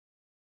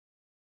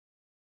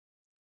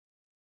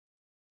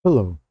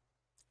Hello,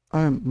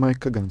 I'm Mike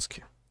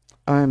Kaganskiy.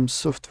 I'm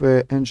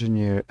software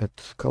engineer at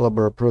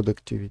Collabora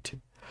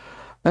Productivity,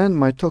 and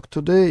my talk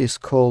today is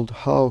called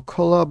How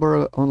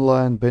Collabora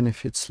Online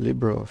Benefits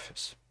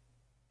LibreOffice.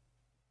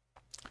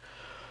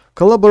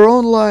 Collabora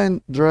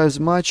Online drives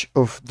much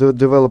of the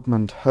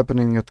development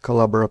happening at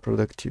Collabora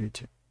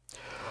Productivity.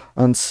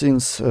 And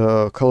since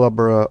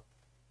Collabora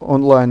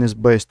Online is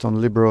based on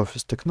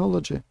LibreOffice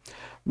technology,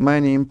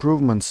 many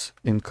improvements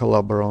in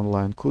Collabora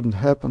Online couldn't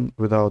happen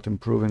without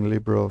improving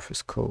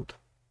LibreOffice code.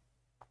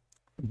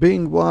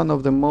 Being one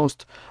of the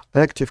most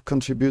active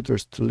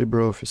contributors to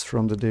LibreOffice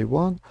from the day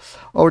one,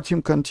 our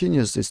team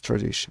continues this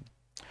tradition.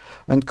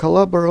 And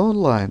Collabora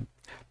Online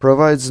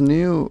provides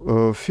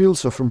new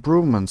fields of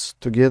improvements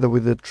together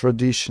with the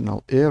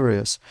traditional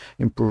areas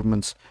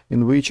improvements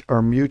in which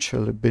are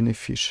mutually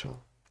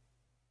beneficial.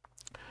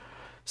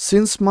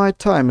 Since my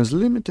time is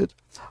limited,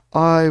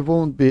 I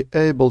won't be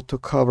able to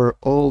cover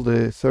all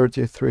the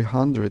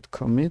 3,300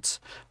 commits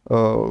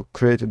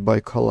created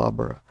by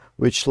Collabora,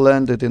 which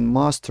landed in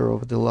master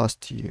over the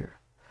last year.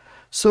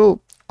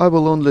 So I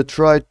will only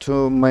try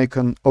to make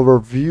an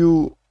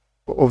overview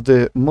of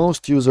the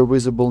most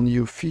user-visible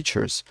new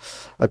features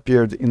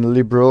appeared in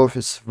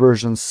LibreOffice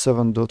versions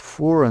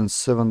 7.4 and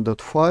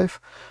 7.5,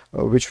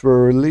 which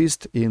were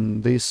released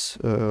in this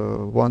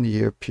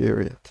 1-year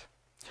period.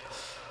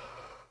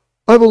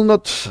 I will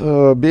not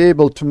be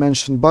able to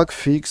mention bug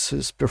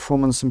fixes,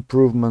 performance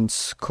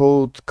improvements,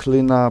 code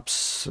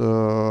cleanups,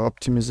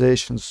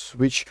 optimizations,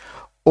 which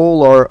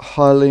all are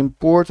highly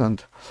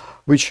important,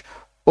 which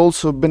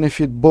also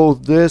benefit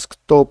both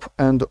desktop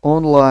and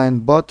online,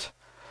 but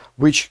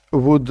which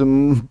would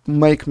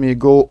make me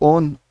go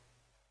on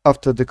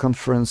after the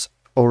conference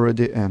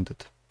already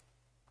ended.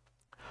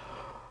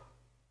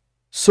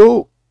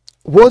 So,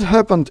 what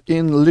happened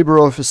in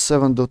LibreOffice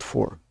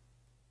 7.4?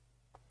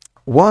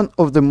 One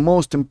of the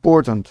most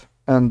important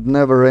and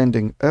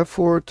never-ending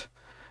effort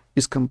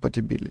is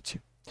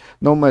compatibility.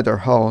 No matter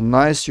how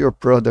nice your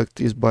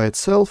product is by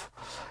itself,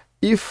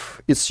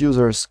 if its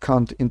users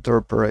can't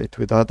interoperate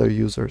with other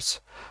users,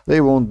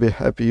 they won't be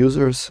happy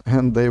users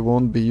and they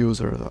won't be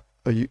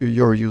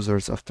your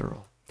users after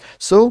all.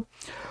 So,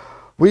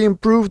 we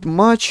improved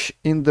much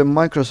in the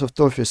Microsoft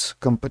Office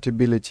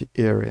compatibility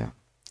area.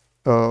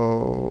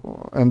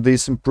 And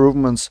these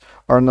improvements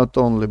are not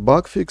only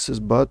bug fixes,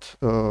 but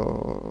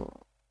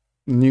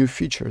new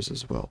features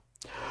as well.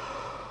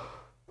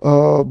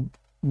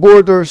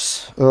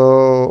 Borders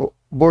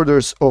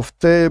of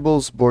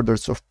tables,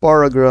 borders of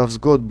paragraphs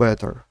got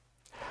better.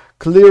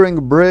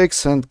 Clearing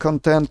breaks and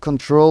content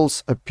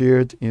controls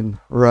appeared in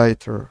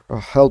Writer,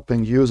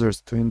 helping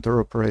users to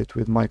interoperate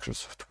with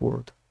Microsoft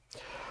Word.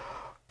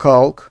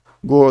 Calc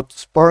got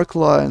spark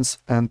lines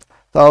and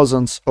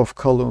thousands of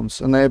columns,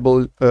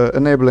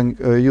 enabling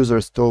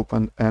users to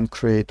open and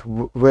create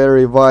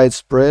very wide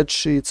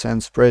spreadsheets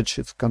and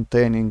spreadsheets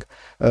containing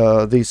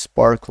these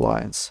spark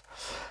lines.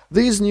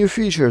 These new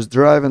features,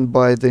 driven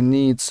by the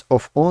needs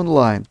of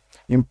online,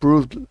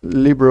 improved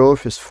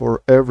LibreOffice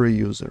for every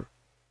user.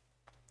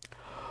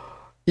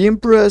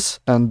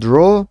 Impress and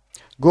Draw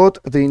got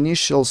the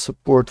initial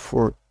support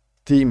for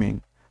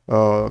theming,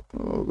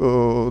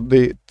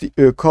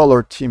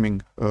 color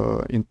theming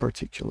in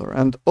particular.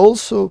 And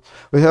also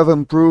we have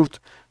improved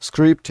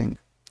scripting.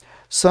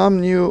 Some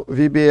new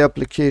VBA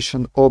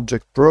application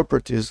object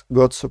properties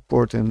got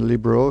support in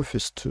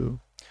LibreOffice too.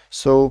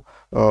 So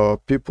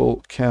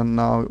people can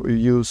now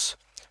use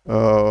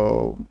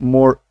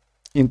more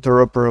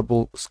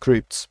interoperable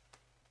scripts.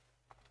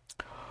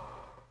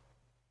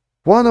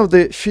 One of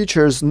the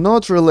features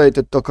not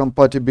related to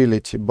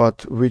compatibility,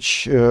 but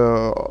which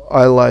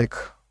I like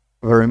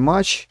very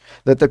much,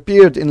 that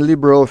appeared in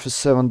LibreOffice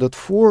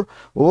 7.4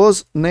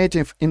 was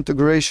native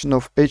integration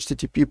of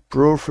HTTP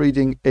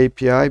proofreading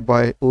API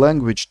by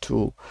Language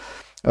Tool,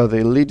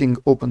 the leading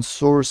open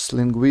source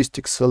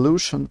linguistic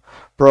solution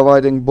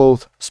providing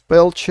both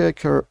spell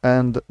checker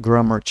and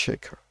grammar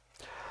checker.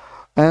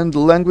 And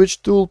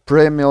Language Tool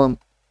Premium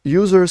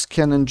users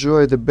can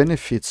enjoy the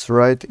benefits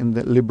right in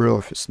the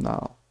LibreOffice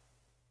now.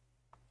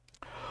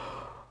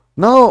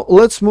 Now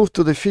let's move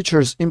to the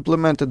features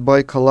implemented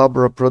by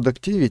Collabora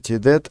Productivity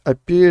that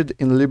appeared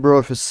in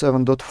LibreOffice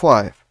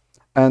 7.5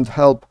 and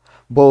help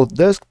both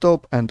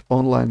desktop and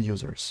online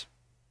users.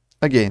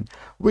 Again,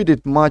 we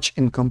did much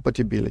in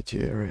compatibility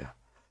area.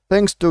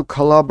 Thanks to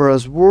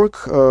Collabora's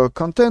work,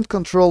 content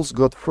controls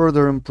got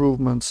further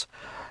improvements,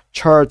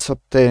 charts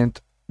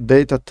obtained,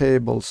 data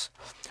tables,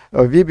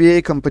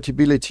 VBA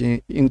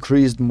compatibility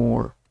increased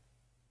more.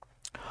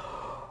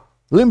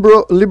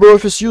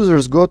 LibreOffice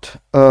users got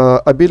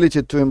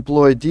ability to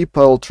employ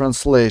DeepL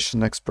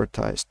translation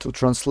expertise to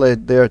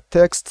translate their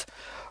text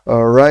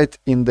right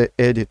in the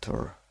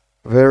editor.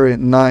 Very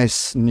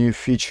nice new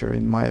feature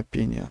in my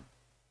opinion.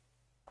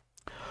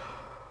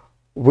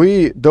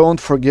 We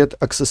don't forget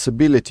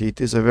accessibility, it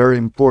is a very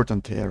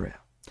important area.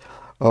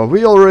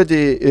 We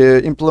already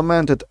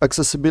implemented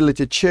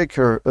accessibility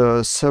checker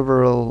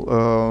several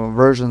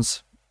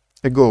versions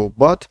ago,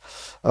 but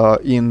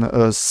in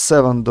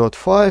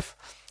 7.5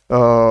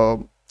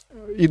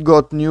 it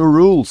got new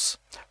rules,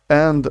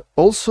 and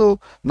also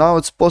now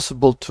it's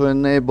possible to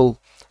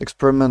enable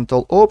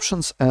experimental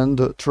options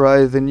and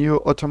try the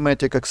new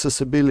automatic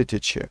accessibility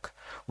check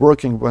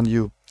working when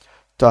you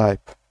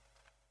type.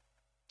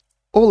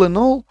 All in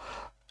all,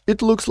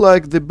 it looks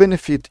like the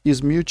benefit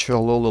is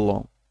mutual all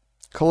along.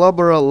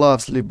 Collabora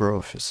loves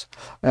LibreOffice,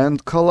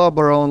 and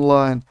Collabora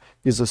Online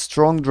is a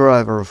strong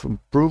driver of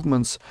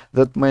improvements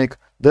that make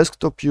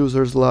desktop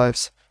users'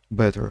 lives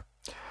better.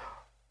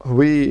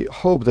 We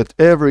hope that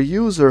every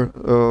user,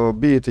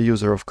 be it a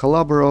user of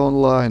Collabora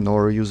Online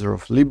or a user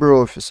of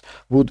LibreOffice,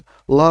 would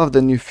love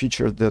the new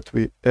features that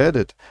we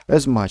added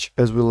as much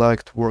as we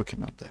liked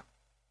working on them.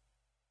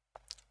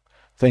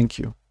 Thank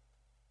you.